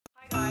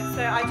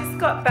So I just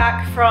got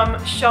back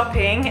from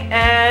shopping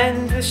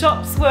and the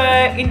shops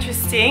were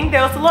interesting.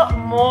 There was a lot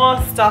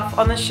more stuff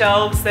on the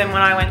shelves than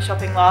when I went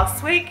shopping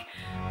last week.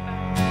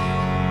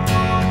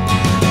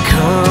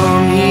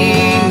 Come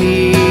ye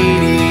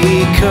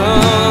needy,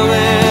 come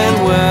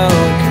and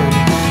welcome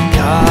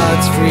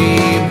God's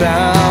free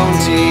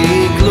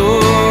bounty,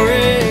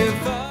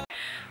 glorify.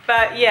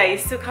 But yeah, you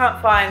still can't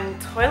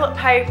find toilet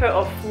paper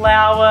or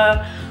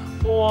flour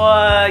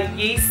or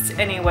yeast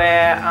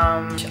anywhere.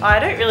 I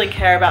don't really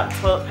care about the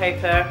toilet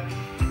paper,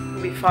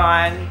 it'll be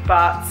fine,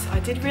 but I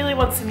did really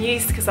want some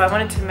yeast because I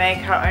wanted to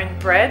make our own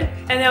bread,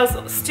 and there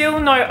was still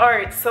no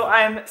oats, so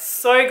I'm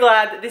so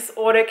glad that this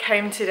order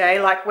came today.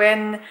 Like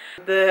when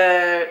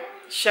the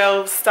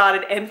shelves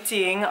started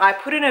emptying, I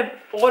put in an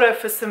order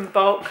for some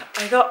bulk.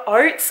 I got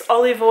oats,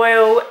 olive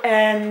oil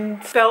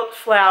and spelt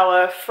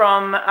flour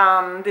from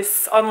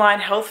this online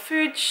health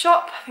food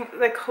shop. I think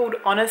they're called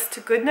Honest to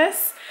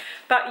Goodness.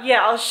 But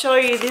yeah, I'll show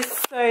you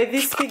this. So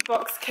this big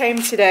box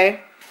came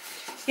today.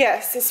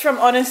 Yes, it's from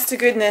Honest to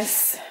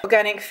Goodness,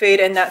 organic food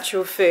and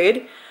natural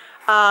food.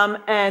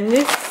 And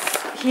this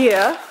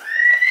here,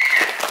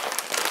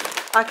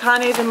 I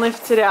can't even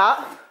lift it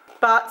out,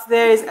 but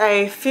there's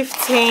a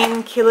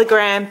 15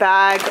 kilogram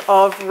bag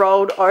of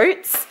rolled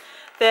oats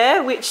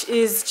there, which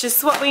is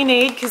just what we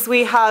need because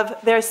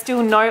there are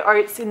still no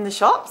oats in the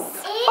shops.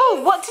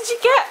 Oh, what did you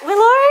get,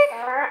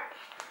 Willow?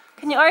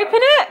 Can you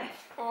open it?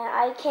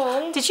 I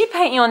can. Did you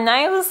paint your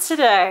nails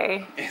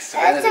today? Yes,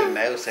 Savannah did a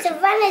nail session.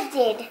 Savannah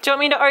did. Do you want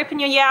me to open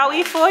your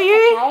yowie for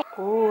you? Okay.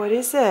 Oh, what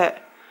is it?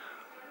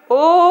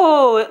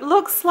 Oh, it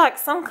looks like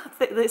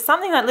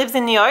something that lives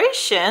in the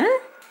ocean.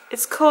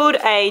 It's called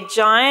a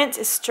giant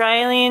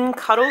Australian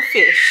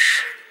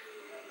cuttlefish.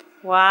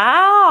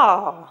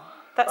 Wow,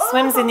 that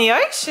swims in the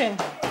ocean.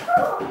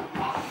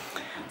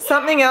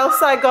 Something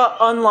else I got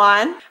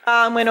online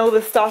when all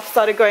the stuff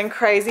started going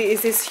crazy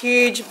is this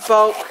huge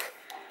bulk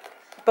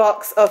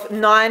box of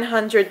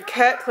 900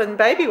 Kirkland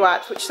baby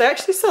wipes, which they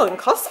actually sell in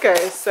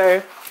Costco.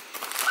 So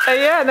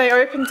yeah, they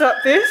opened up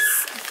this.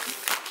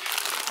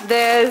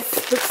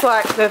 Looks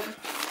like they've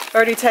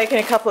already taken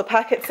a couple of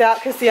packets out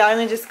because I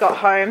only just got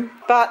home.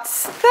 But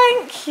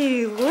thank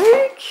you,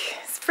 Luke.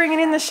 It's bringing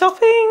in the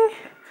shopping.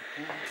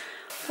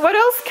 What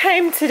else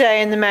came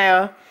today in the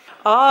mail?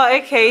 Oh,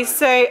 okay,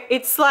 so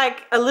it's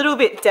like a little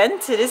bit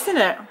dented, isn't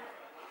it?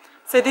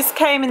 So this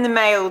came in the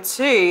mail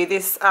too,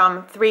 this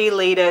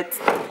 3-litre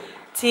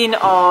tin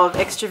of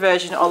extra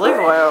virgin olive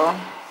oil.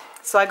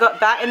 So I got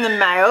that in the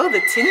mail.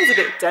 The tin's a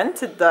bit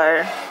dented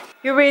though.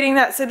 You're reading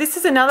that. So this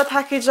is another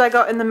package I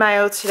got in the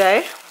mail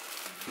today.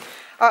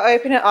 I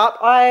open it up.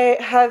 I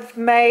have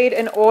made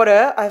an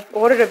order. I've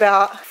ordered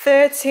about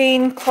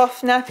 13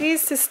 cloth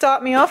nappies to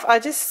start me off. I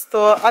just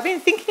thought, I've been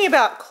thinking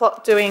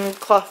about doing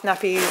cloth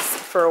nappies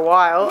for a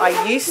while.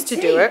 I used to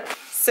do it.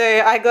 So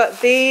I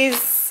got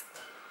these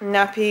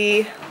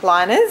nappy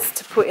liners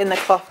to put in the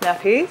cloth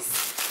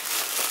nappies.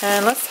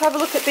 And let's have a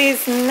look at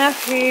these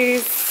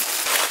nappies.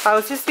 I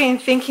was just been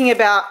thinking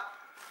about,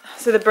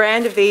 so the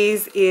brand of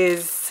these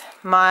is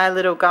My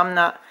Little Gum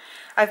Nut.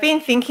 I've been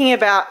thinking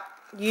about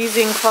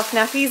using cloth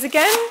nappies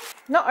again,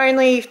 not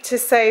only to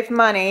save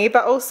money,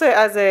 but also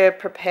as a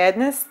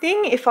preparedness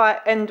thing.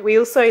 And we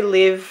also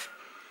live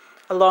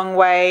a long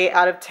way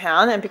out of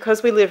town, and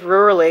because we live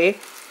rurally,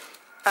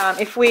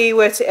 if we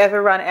were to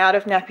ever run out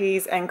of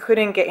nappies and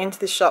couldn't get into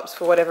the shops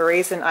for whatever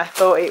reason, I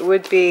thought it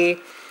would be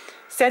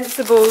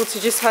sensible to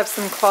just have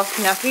some cloth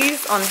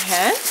nappies on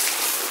hand.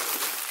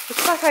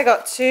 Looks like I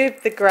got 2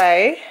 of the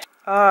grey,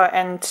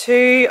 and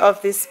 2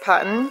 of this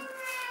pattern.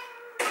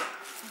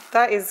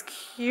 That is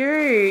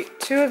cute.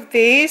 2 of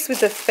these with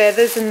the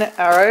feathers and the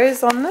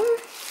arrows on them.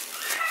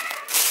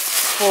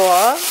 4.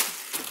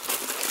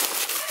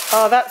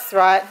 Oh, that's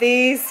right.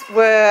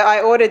 I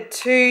ordered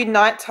 2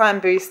 nighttime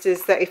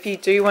boosters that if you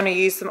do want to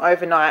use them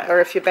overnight, or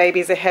if your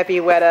baby's a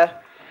heavy wetter,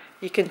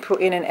 you can put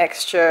in an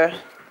extra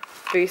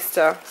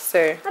booster.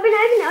 So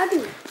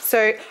Open.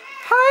 So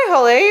hi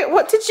Holly,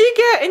 what did you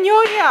get in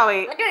your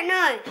yowie? I don't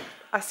know.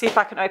 I see if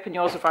I can open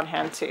yours with one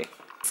hand too.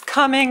 It's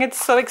coming, it's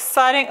so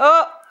exciting.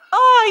 Oh,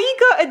 you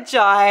got a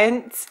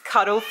giant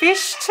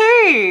cuttlefish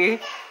too.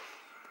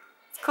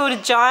 It's called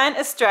a giant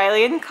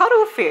Australian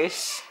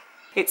cuttlefish.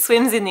 It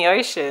swims in the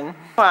ocean.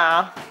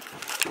 Wow.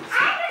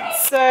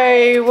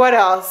 So what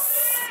else?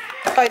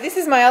 Oh, this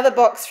is my other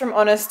box from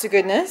Honest to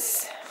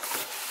Goodness.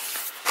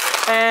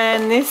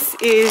 And this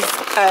is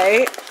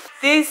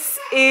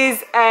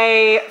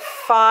a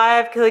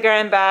 5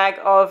 kilogram bag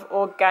of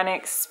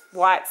organic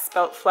white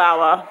spelt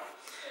flour.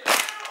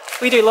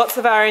 We do lots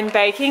of our own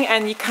baking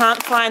and you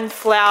can't find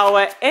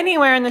flour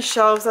anywhere in the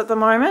shelves at the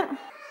moment.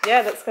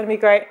 Yeah, that's going to be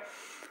great.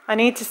 I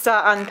need to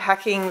start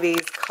unpacking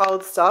these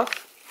cold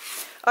stuff.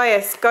 Oh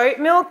yes, goat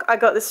milk. I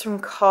got this from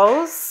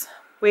Coles.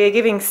 We're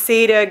giving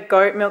Cedar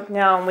goat milk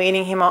now and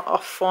weaning him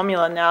off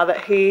formula now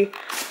that he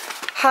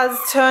has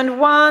turned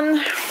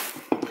 1.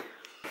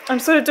 I'm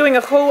sort of doing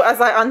a haul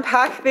as I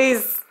unpack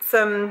these,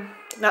 some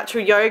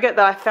natural yogurt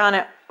that I found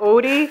at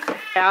Audi,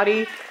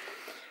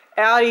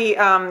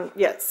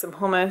 yeah, some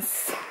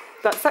hummus,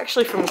 That's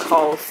actually from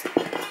Coles.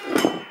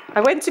 I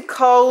went to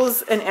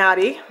Coles and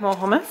Aldi, more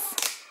hummus.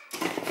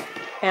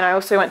 And I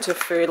also went to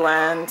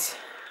Foodland.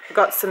 I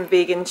got some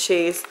vegan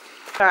cheese.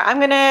 Alright, I'm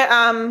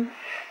gonna,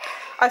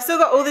 I've still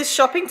got all this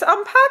shopping to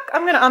unpack.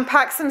 I'm gonna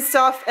unpack some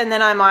stuff and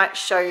then I might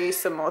show you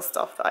some more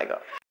stuff that I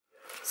got.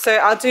 So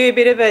I'll do a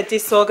bit of a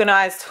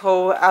disorganized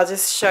haul. I'll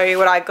just show you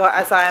what I got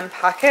as I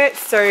unpack it.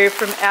 So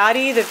from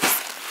Aldi, the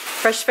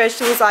fresh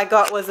vegetables I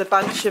got was a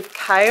bunch of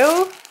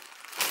kale.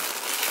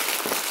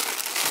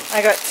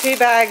 I got 2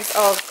 bags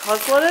of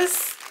cod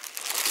lettuce.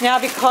 Now,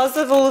 because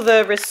of all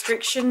the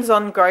restrictions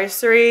on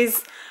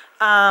groceries,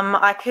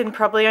 I can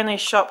probably only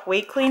shop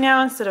weekly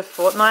now instead of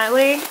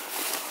fortnightly.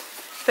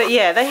 But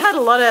yeah, they had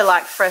a lot of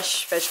like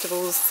fresh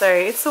vegetables, so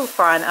it's all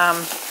fine.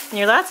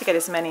 You're allowed to get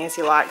as many as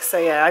you like. So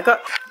yeah, I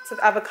got some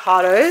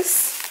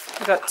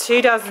avocados. I got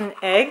 2 dozen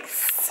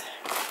eggs.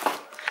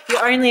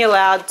 You're only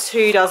allowed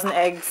 2 dozen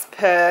eggs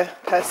per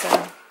person.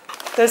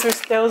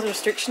 There was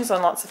restrictions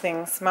on lots of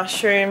things.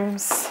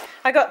 Mushrooms.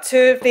 I got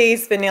 2 of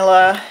these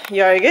vanilla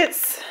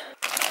yogurts.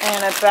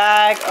 And a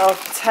bag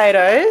of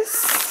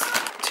potatoes,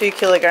 2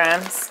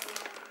 kilograms.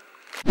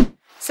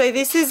 So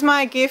this is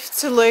my gift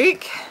to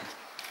Luke,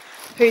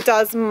 who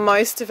does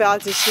most of our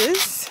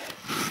dishes.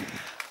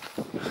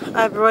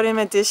 I brought him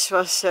a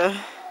dishwasher.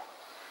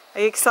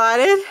 Are you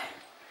excited?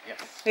 Yes.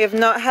 We have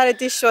not had a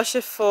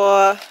dishwasher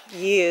for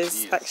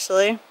years,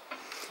 actually.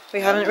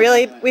 We haven't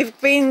really, we've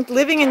been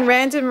living in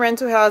random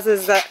rental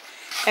houses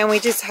and we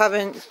just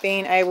haven't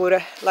been able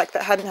to, like,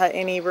 that hadn't had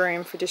any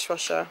room for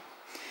dishwasher.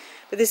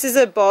 But this is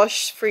a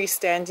Bosch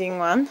freestanding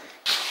one.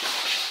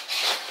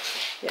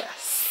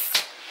 Yes.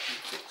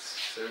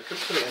 So we could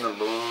put it in the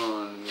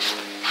lawn.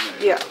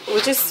 Yeah, we'll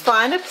just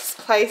find a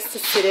place to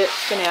sit it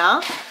for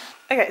now.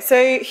 Okay,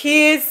 so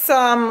here's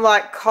some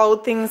like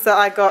cold things that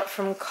I got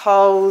from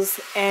Coles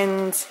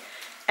and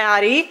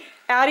Aldi.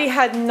 Aldi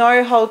had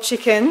no whole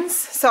chickens,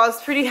 so I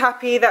was pretty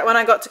happy that when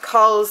I got to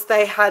Coles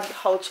they had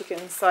whole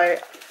chickens. So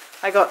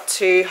I got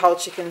 2 whole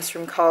chickens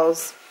from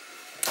Coles.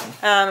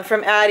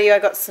 From Aldi I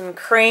got some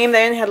cream.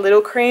 They only had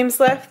little creams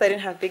left, they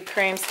didn't have big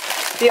creams.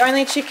 The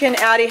only chicken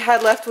Aldi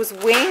had left was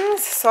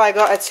wings, so I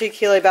got a 2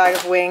 kilo bag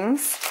of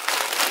wings.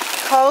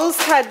 Coles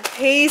had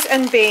peas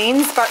and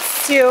beans, but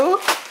still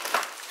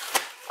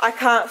I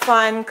can't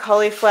find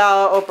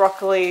cauliflower or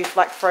broccoli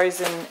like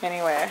frozen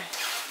anywhere.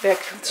 Their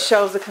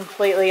shelves are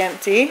completely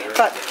empty,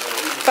 but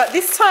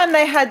this time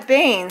they had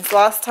beans.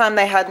 Last time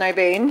they had no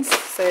beans,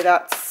 so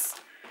that's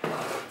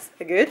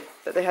good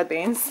that they had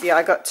beans. Yeah,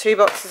 I got 2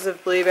 boxes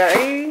of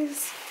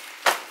blueberries.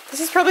 This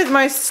is probably the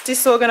most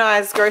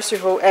disorganized grocery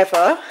haul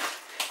ever,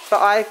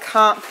 but I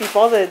can't be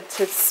bothered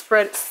to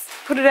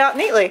put it out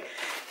neatly.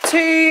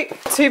 Two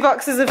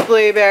boxes of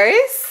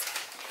blueberries.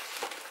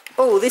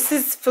 Oh, this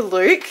is for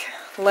Luke.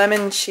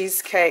 Lemon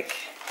cheesecake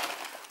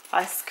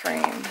ice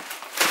cream.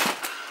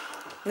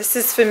 This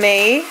is for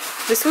me.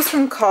 This was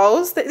from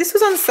Coles. This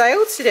was on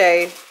sale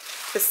today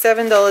for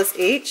 $7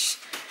 each.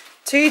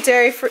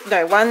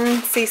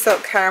 1 sea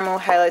salt caramel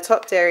halo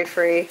top dairy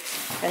free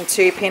and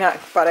 2 peanut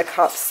butter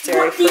cups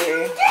dairy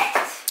free.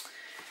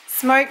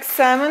 Smoked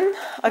salmon.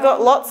 I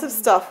got lots of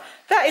stuff.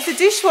 That is a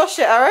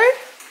dishwasher, Arrow.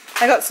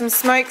 I got some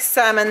smoked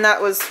salmon.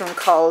 That was from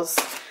Coles.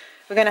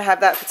 We're going to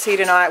have that for tea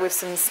tonight with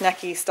some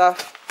snacky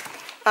stuff.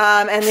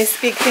 And this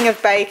big thing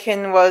of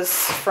bacon was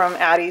from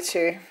Aldi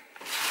too.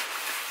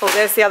 Oh,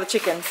 there's the other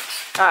chickens.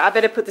 Alright, I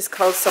better put this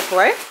Coles stuff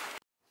away.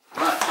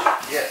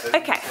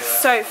 Okay,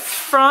 so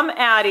from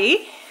Aldi,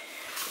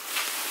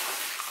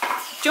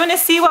 do you want to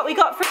see what we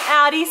got from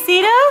Aldi,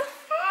 Cedar?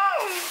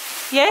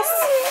 Yes?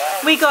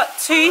 We got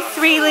 2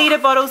 3-litre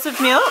bottles of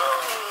milk.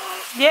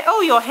 Yeah,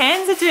 oh, your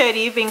hands are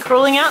dirty. You've been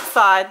crawling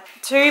outside.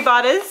 2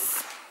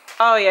 butters.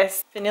 Oh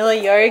yes, vanilla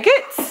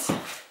yogurt.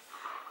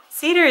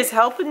 Cedar is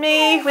helping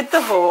me with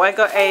the haul. I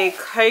got a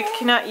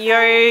coconut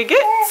yogurt.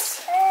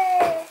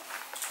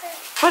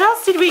 What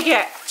else did we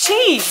get?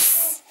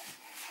 Cheese.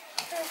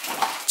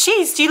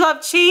 Cheese. Do you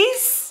love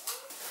cheese?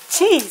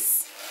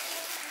 Cheese.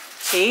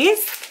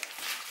 Cheese.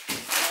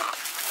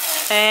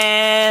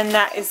 And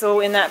that is all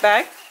in that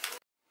bag.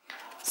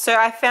 So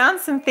I found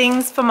some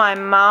things for my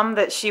mum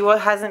that she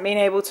hasn't been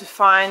able to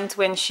find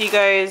when she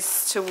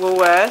goes to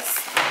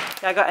Woolworths.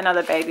 I got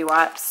another baby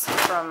wipes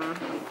from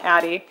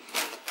Aldi.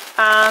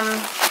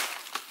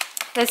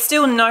 There's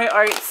still no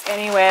oats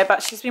anywhere,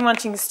 but she's been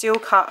wanting steel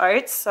cut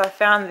oats, so I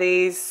found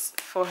these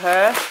for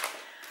her.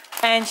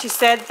 And she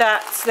said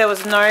that there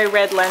was no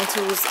red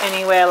lentils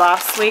anywhere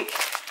last week.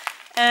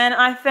 And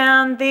I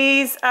found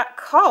these at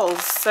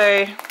Coles.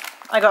 So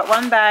I got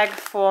 1 bag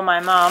for my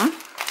mum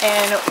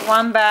and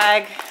 1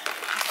 bag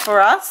for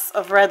us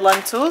of red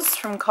lentils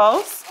from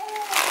Coles.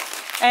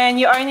 And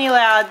you're only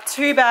allowed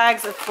 2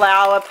 bags of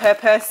flour per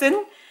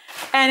person.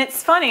 And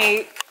it's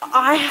funny,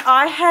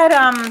 I had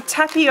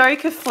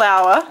tapioca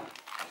flour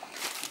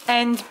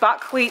and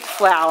buckwheat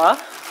flour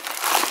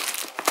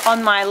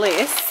on my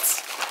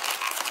list.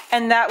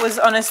 And that was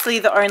honestly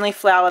the only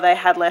flour they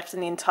had left in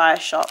the entire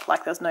shop.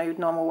 Like, there's no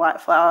normal white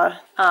flour.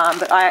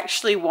 But I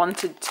actually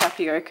wanted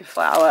tapioca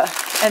flour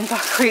and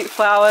buckwheat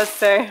flour,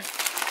 so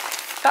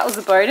that was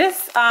a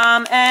bonus.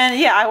 And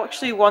yeah, I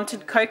actually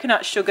wanted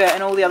coconut sugar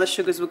and all the other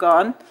sugars were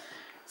gone.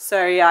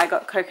 So yeah, I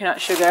got coconut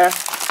sugar.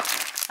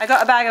 I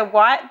got a bag of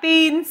white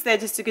beans. They're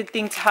just a good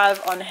thing to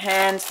have on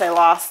hand. They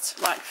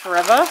last like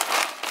forever.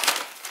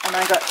 And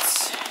I got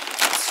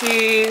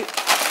 2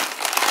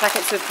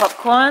 packets of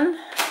popcorn.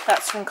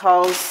 That's from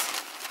Coles.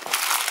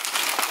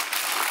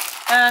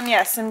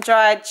 Yeah, some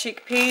dried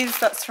chickpeas.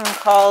 That's from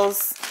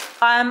Coles.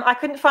 I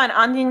couldn't find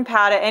onion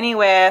powder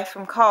anywhere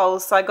from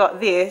Coles, so I got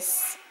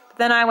this.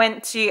 Then I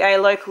went to a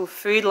local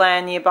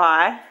Foodland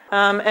nearby,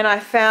 and I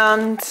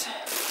found,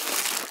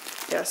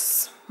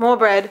 yes, more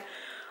bread.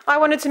 I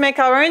wanted to make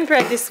our own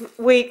bread this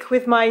week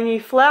with my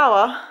new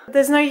flour.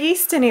 There's no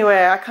yeast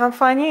anywhere. I can't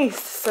find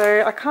yeast,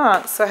 so I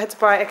can't. So I had to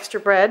buy extra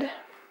bread.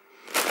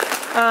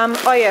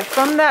 Oh yeah,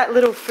 from that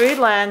little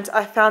Foodland,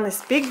 I found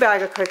this big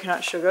bag of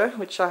coconut sugar,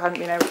 which I hadn't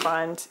been able to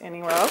find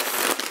anywhere else.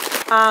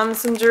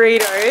 Some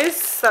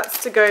Doritos,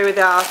 that's to go with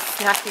our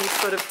snacky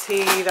sort of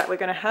tea that we're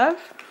going to have.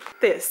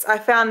 I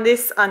found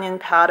this onion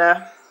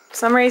powder. For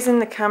some reason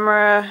the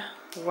camera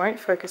won't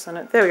focus on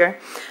it. There we go.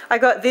 I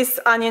got this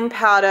onion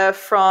powder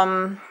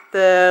from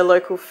the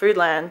local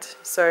Foodland.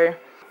 So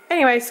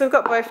anyway, so we've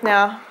got both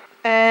now.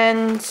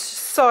 And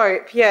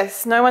soap,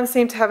 yes, no one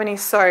seemed to have any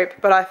soap,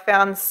 but I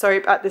found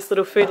soap at this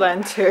little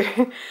Foodland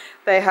too.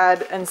 They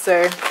had, and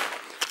so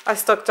I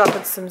stocked up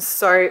on some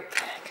soap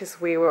because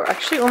we were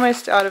actually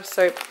almost out of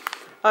soap.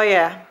 Oh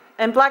yeah,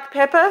 and black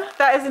pepper,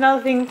 that is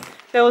another thing.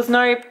 There was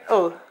no,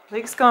 oh,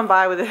 Luke's gone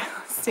by with a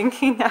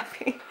stinky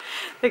nappy.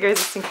 There goes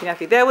a stinky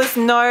nappy. There was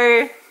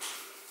no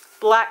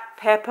black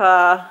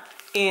pepper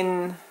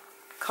in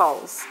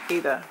Coles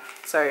either.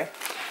 So,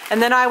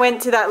 and then I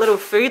went to that little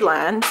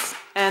Foodland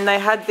and they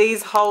had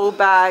these whole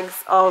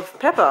bags of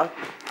pepper.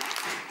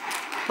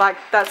 Like,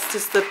 that's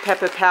just the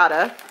pepper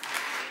powder.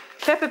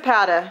 Pepper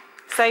powder.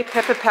 Say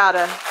pepper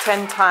powder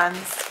 10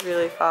 times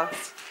really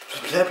fast.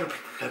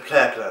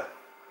 Pepper.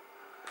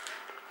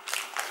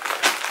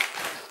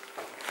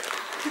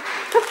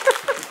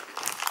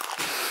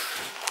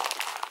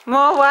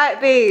 More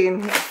white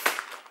beans.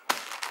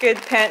 Good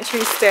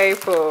pantry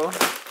staple.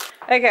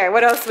 Okay,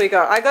 what else we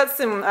got? I got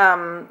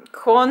some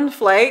corn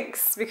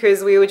flakes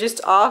because we were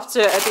just after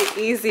a bit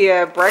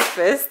easier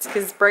breakfast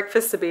because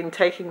breakfasts have been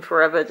taking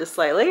forever just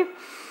lately.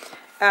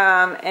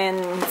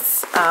 And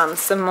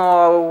some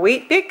more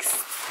wheat bix.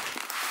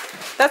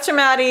 That's from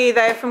Aldi,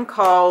 they're from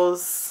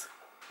Coles.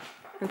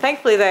 And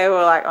thankfully they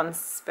were like on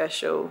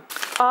special.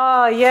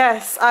 Oh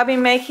yes, I've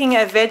been making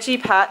a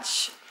veggie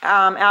patch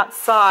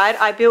outside.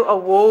 I built a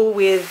wall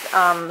with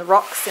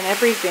rocks and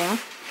everything.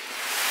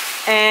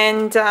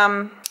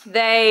 And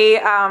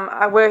they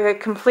were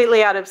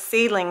completely out of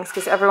seedlings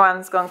because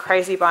everyone's gone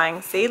crazy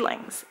buying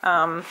seedlings.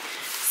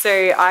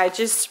 So I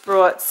just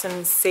brought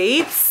some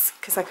seeds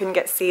because I couldn't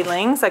get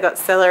seedlings. I got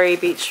celery,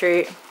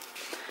 beetroot,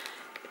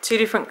 2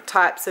 different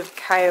types of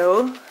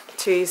kale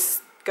to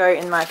go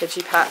in my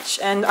veggie patch.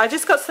 And I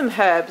just got some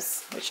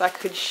herbs, which I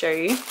could show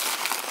you.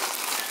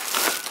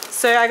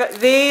 So I got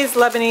these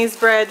Lebanese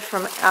bread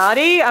from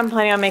Aldi. I'm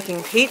planning on making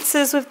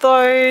pizzas with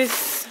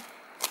those.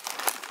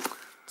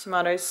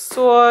 Tomato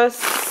sauce.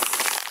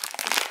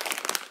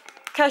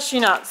 Cashew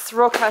nuts,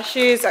 raw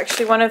cashews.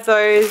 Actually, one of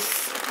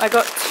those, I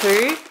got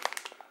 2.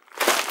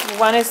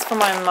 One is for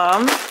my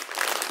mum.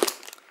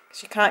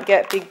 She can't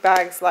get big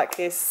bags like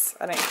this,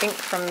 I don't think,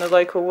 from the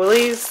local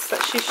Woolies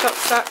that she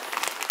shops at.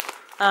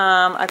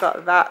 I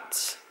got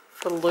that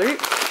for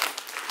Luke.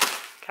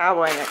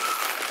 Cowboy neck.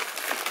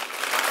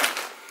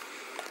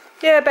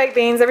 Yeah, baked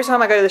beans. Every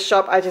time I go to the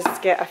shop, I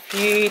just get a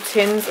few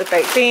tins of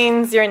baked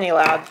beans. You're only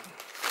allowed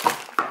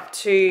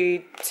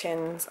 2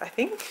 tins, I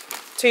think.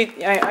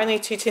 Only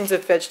 2 tins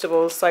of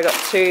vegetables. So I got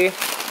 2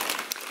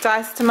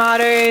 diced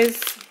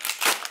tomatoes.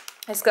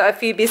 I just got a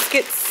few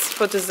biscuits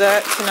for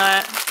dessert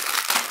tonight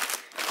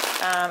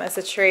as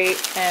a treat.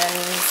 And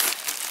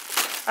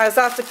I was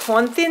after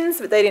corn thins,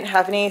 but they didn't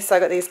have any, so I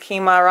got these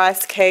keema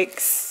rice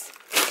cakes.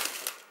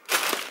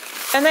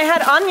 And they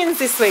had onions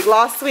this week.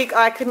 Last week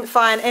I couldn't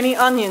find any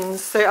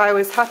onions, so I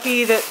was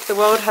happy that the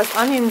world has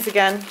onions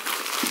again.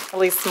 At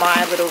least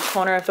my little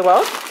corner of the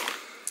world.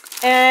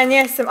 And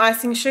yeah, some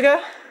icing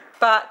sugar.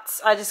 But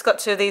I just got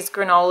 2 of these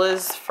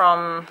granolas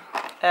from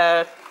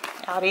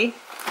Aldi.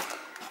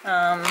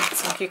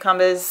 Some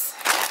cucumbers,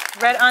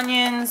 red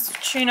onions,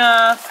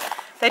 tuna.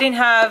 They didn't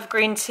have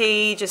green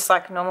tea, just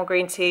like normal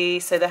green tea,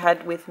 so they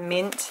had with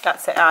mint.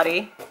 That's at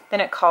Aldi.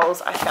 Then at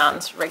Coles I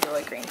found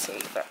regular green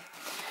tea, but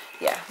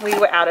yeah, we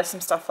were out of some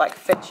stuff like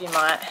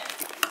Vegemite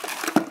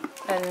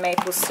and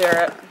maple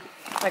syrup.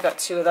 I got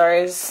 2 of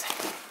those.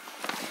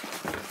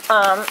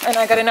 And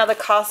I got another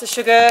caster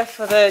sugar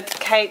for the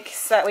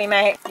cakes that we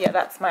make. Yeah,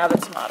 that's my other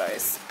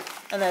tomatoes.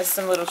 And there's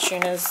some little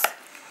tunas.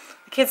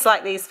 The kids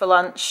like these for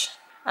lunch.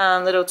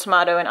 Little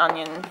tomato and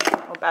onion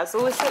or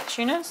basil, is it?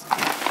 Tunas?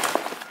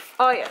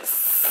 Oh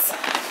yes.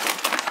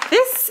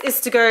 This is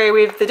to go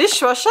with the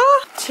dishwasher.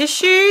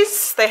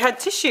 Tissues. They had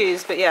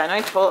tissues, but yeah,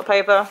 no toilet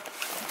paper.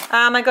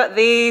 I got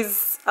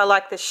these. I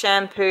like the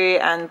shampoo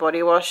and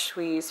body wash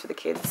we use for the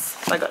kids.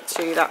 So I got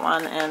 2, that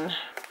one and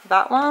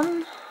that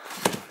one.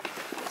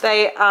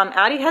 They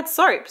Aldi had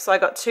soap, so I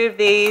got 2 of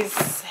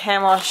these,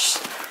 hand wash,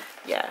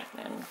 yeah,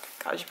 and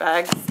garbage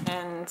bags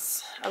and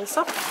other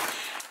stuff.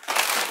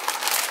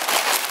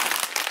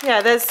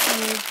 Yeah, there's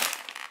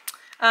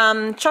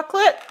some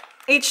chocolate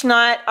each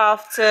night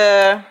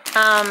after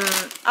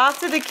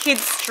the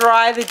kids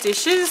dry the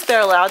dishes.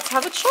 They're allowed to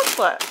have a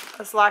chocolate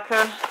as like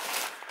a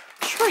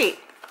treat.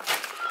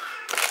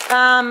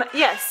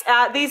 Yes,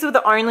 these were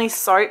the only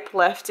soap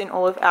left in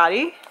all of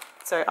Aldi,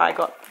 so I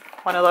got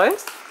one of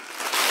those.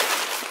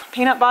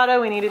 Peanut butter,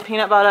 we needed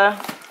peanut butter.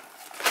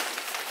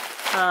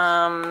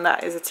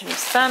 That is a tin of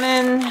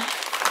salmon.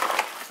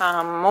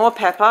 More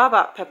pepper,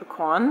 but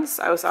peppercorns.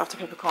 I was after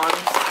peppercorns.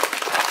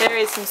 There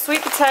is some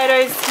sweet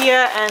potatoes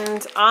here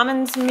and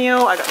almond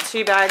meal. I got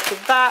 2 bags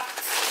of that.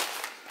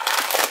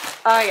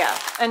 Oh yeah,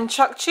 and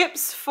choc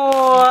chips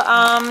for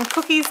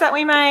cookies that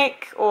we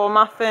make, or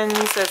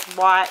muffins. There's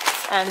white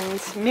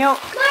and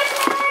milk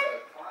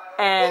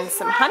and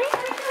some honey.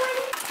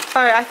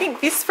 Oh, I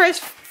think this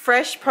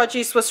fresh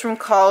produce was from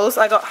Coles.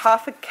 I got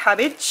half a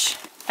cabbage.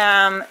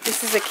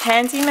 This is a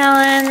candy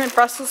melon,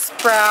 Brussels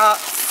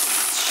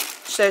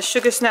sprouts, there's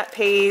sugar snap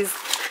peas,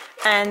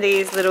 and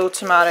these little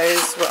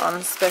tomatoes were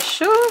on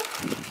special.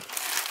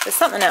 There's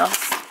something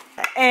else.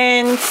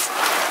 And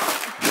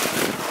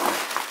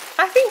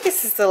I think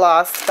this is the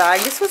last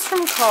bag. This was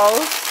from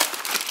Coles.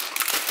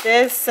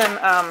 There's some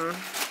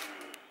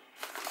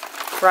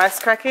rice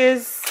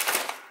crackers.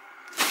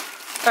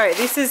 Oh,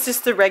 this is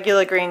just the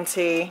regular green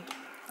tea.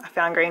 I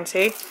found green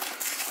tea.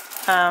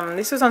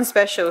 This was on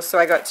special, so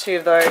I got 2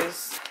 of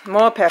those.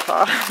 More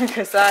pepper,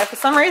 because for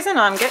some reason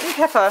I'm getting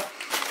pepper.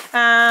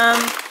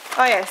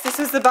 Oh yes, this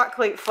was the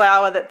buckwheat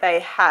flour that they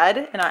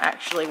had, and I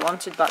actually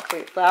wanted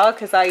buckwheat flour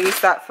because I use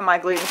that for my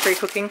gluten-free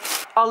cooking.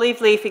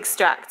 Olive leaf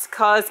extract,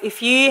 because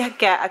if you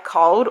get a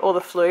cold or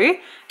the flu,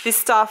 this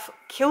stuff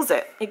kills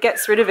it. It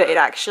gets rid of it. It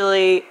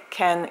actually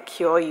can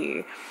cure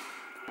you.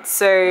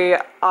 So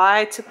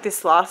I took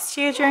this last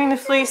year during the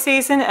flu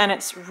season, and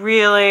it's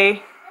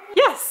really...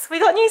 Yes, we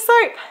got new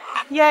soap.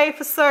 Yay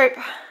for soap.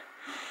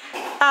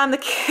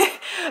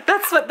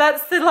 That's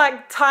the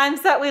like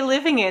times that we're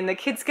living in. The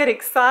kids get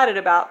excited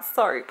about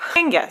soap.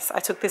 And yes, I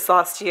took this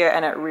last year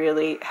and it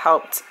really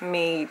helped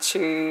me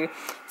to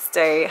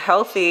stay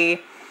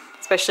healthy,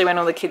 especially when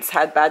all the kids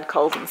had bad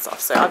colds and stuff.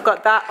 So I've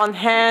got that on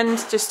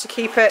hand just to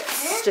keep it,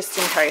 just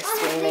in case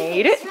we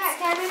need it.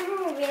 I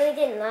remember we really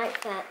didn't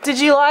like that. Did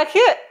you like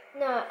it?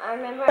 No, I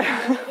remember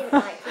I really didn't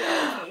like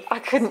it. I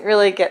couldn't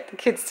really get the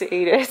kids to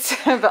eat it,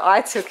 but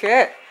I took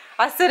it.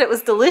 I said it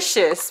was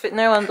delicious, but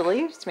no one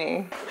believed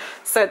me.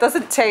 So it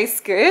doesn't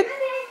taste good,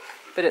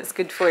 but it's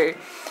good for you.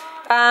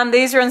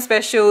 These are on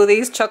special.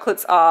 These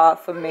chocolates are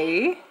for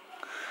me.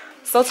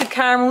 Salted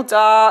caramel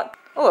dark.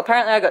 Oh,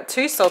 apparently I got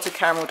 2 salted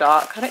caramel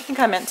dark. I don't think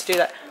I meant to do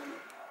that.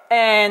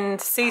 And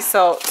sea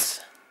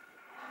salt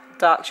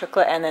dark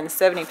chocolate, and then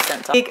 70%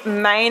 dark. Big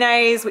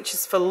mayonnaise, which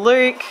is for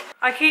Luke.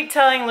 I keep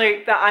telling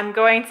Luke that I'm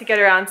going to get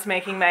around to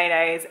making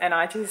mayonnaise, and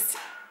I just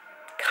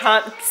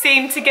can't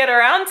seem to get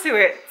around to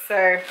it.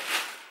 So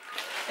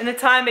in the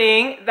time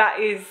being,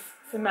 that is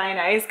some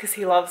mayonnaise because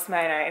he loves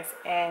mayonnaise,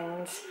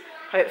 and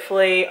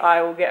hopefully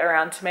I will get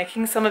around to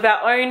making some of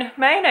our own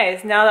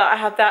mayonnaise. Now that I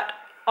have that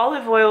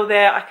olive oil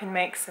there, I can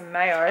make some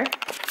mayo.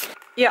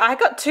 Yeah, I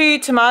got 2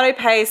 tomato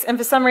paste, and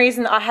for some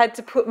reason I had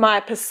to put my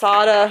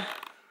passata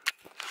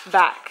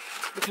back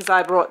because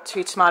I brought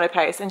 2 tomato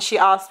paste, and she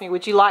asked me,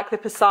 would you like the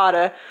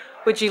passata?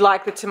 Would you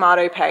like the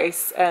tomato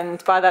paste?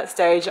 And by that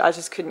stage I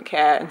just couldn't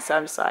care, and so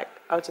I'm just like,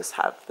 I'll just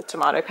have the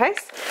tomato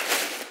paste.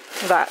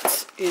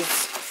 That is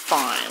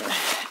fine.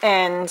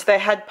 And they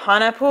had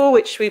pineapple,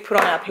 which we put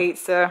on our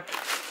pizza.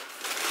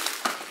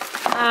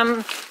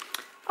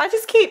 I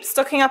just keep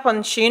stocking up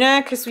on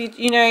tuna because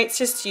it's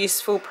just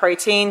useful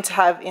protein to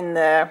have in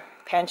the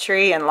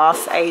pantry and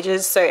lasts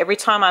ages. So every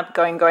time I'm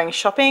going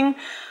shopping,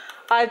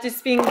 I've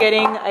just been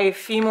getting a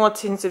few more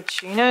tins of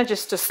tuna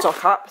just to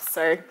stock up.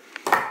 So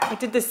I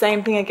did the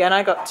same thing again.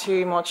 I got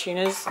 2 more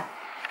tunas.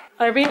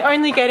 I've been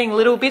only getting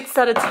little bits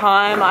at a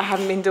time. I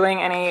haven't been doing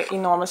any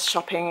enormous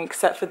shopping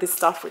except for this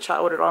stuff which I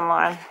ordered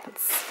online.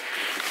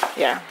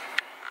 Yeah.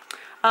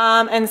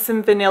 And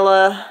some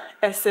vanilla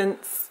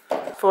essence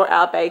for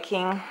our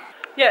baking.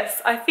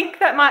 Yes, I think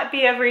that might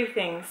be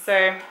everything. So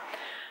I'm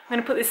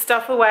going to put this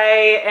stuff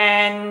away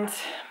and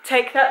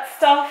take that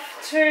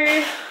stuff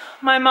to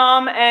my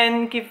mum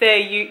and give their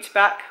ute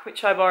back,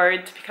 which I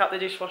borrowed to pick up the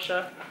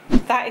dishwasher.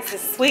 That is the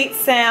sweet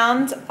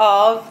sound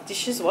of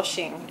dishes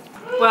washing.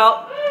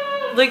 Well,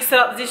 Luke set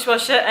up the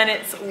dishwasher and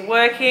it's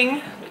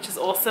working, which is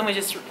awesome. We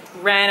just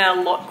ran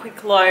a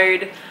quick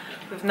load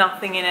with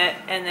nothing in it,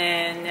 and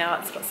then now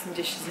it's got some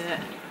dishes in it.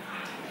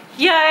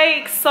 Yay,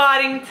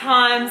 exciting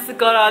times. The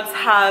Goddards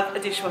have a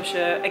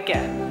dishwasher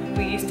again.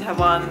 We used to have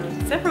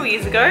one several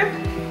years ago,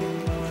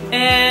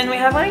 and we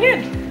have one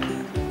again.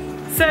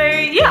 So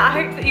yeah, I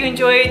hope that you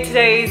enjoyed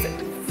today's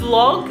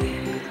vlog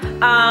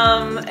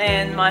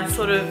and my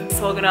sort of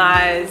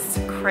disorganized,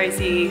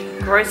 crazy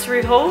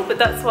grocery haul, but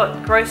that's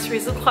what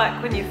groceries look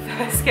like when you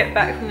first get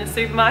back from the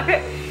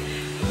supermarket.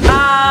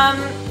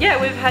 Yeah,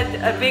 we've had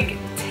a big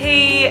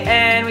tea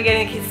and we're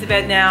getting the kids to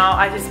bed now.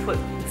 I just put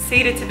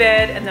Cedar to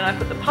bed and then I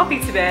put the puppy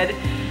to bed,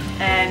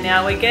 and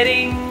now we're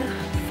getting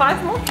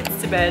 5 more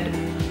kids to bed.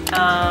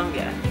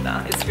 Yeah,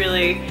 no,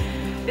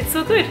 it's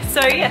all good.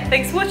 So yeah,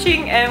 thanks for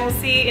watching and we'll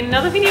see you in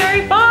another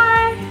video.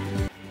 Bye!